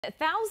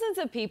Thousands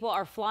of people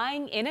are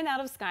flying in and out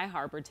of Sky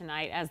Harbor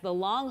tonight as the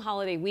long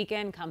holiday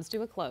weekend comes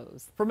to a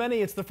close. For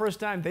many, it's the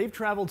first time they've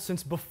traveled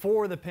since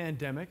before the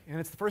pandemic, and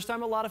it's the first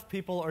time a lot of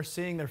people are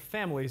seeing their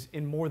families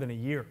in more than a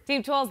year.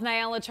 Team 12's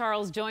Nyala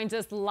Charles joins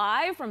us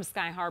live from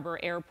Sky Harbor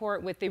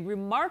Airport with the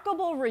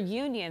remarkable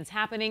reunions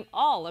happening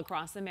all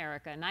across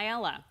America.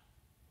 Nyala.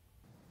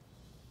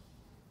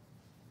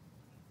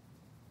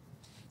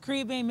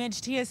 Caribbean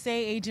Midge TSA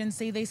agents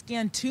say they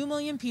scanned 2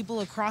 million people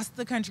across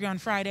the country on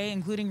Friday,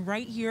 including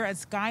right here at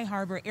Sky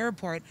Harbor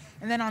Airport.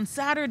 And then on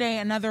Saturday,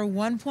 another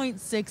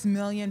 1.6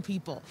 million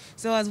people.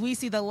 So as we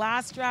see the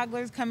last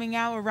stragglers coming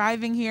out,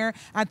 arriving here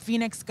at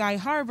Phoenix Sky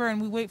Harbor,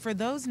 and we wait for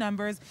those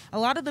numbers, a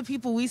lot of the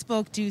people we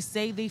spoke to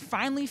say they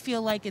finally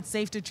feel like it's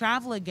safe to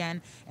travel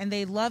again, and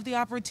they love the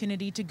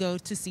opportunity to go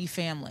to see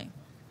family.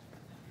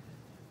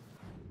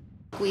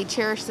 We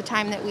cherish the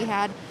time that we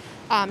had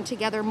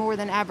together more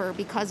than ever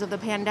because of the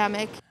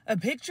pandemic. A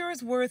picture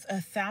is worth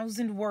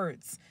 1,000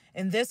 words,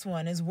 and this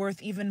one is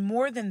worth even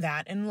more than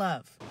that in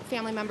love.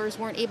 Family members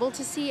weren't able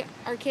to see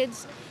our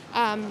kids,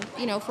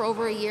 for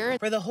over a year.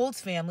 For the Holtz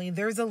family,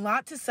 there's a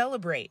lot to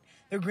celebrate.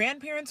 Their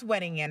grandparents'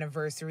 wedding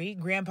anniversary,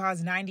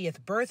 Grandpa's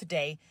 90th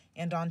birthday,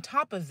 and on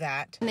top of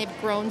that, And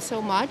they've grown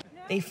so much.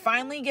 they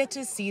finally get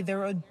to see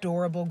their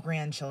adorable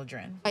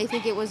grandchildren. I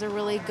think it was a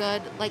really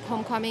good,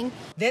 homecoming.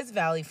 This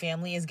Valley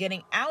family is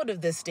getting out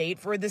of the state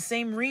for the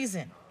same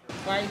reason.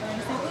 Why are you going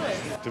to St.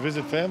 Louis? To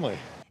visit family.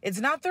 It's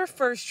not their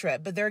first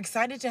trip, but they're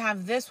excited to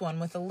have this one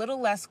with a little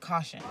less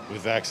caution.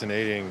 With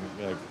vaccinating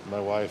my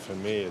wife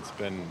and me, it's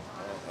been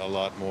a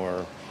lot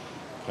more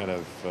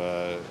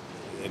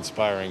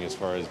inspiring as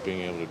far as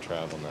being able to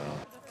travel now.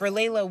 For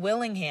Layla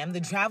Willingham,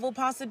 the travel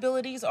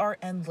possibilities are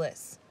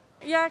endless.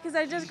 Yeah, because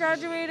I just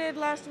graduated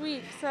last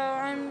week, so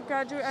I'm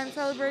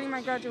celebrating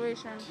my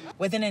graduation.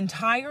 With an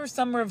entire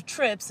summer of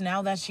trips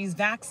now that she's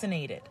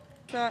vaccinated.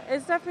 So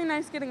it's definitely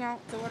nice getting out.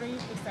 So what are you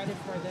excited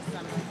for this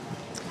summer?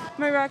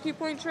 My Rocky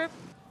Point trip.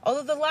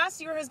 Although the last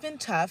year has been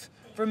tough,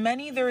 for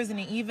many there is an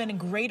even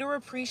greater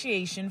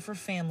appreciation for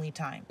family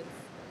time.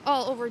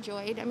 All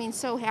overjoyed.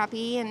 So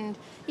happy, and,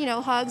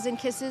 hugs and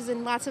kisses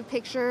and lots of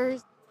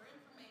pictures.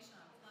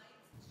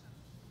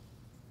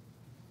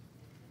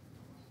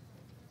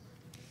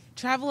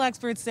 Travel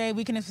experts say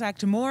we can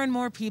expect more and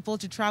more people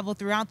to travel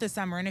throughout the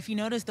summer. And if you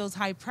notice those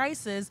high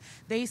prices,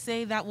 they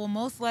say that will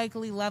most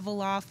likely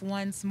level off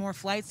once more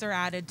flights are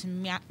added to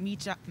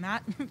meet up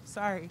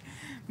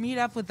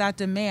with that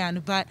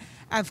demand. But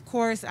of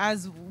course,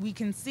 as we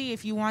can see,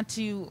 if you want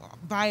to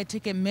buy a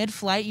ticket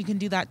mid-flight, you can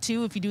do that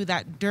too if you do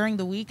that during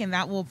the week, and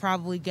that will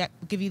probably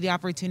give you the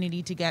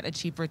opportunity to get a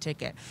cheaper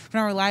ticket.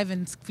 From our live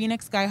in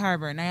Phoenix Sky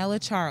Harbor,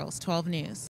 Nyala Charles, 12 News.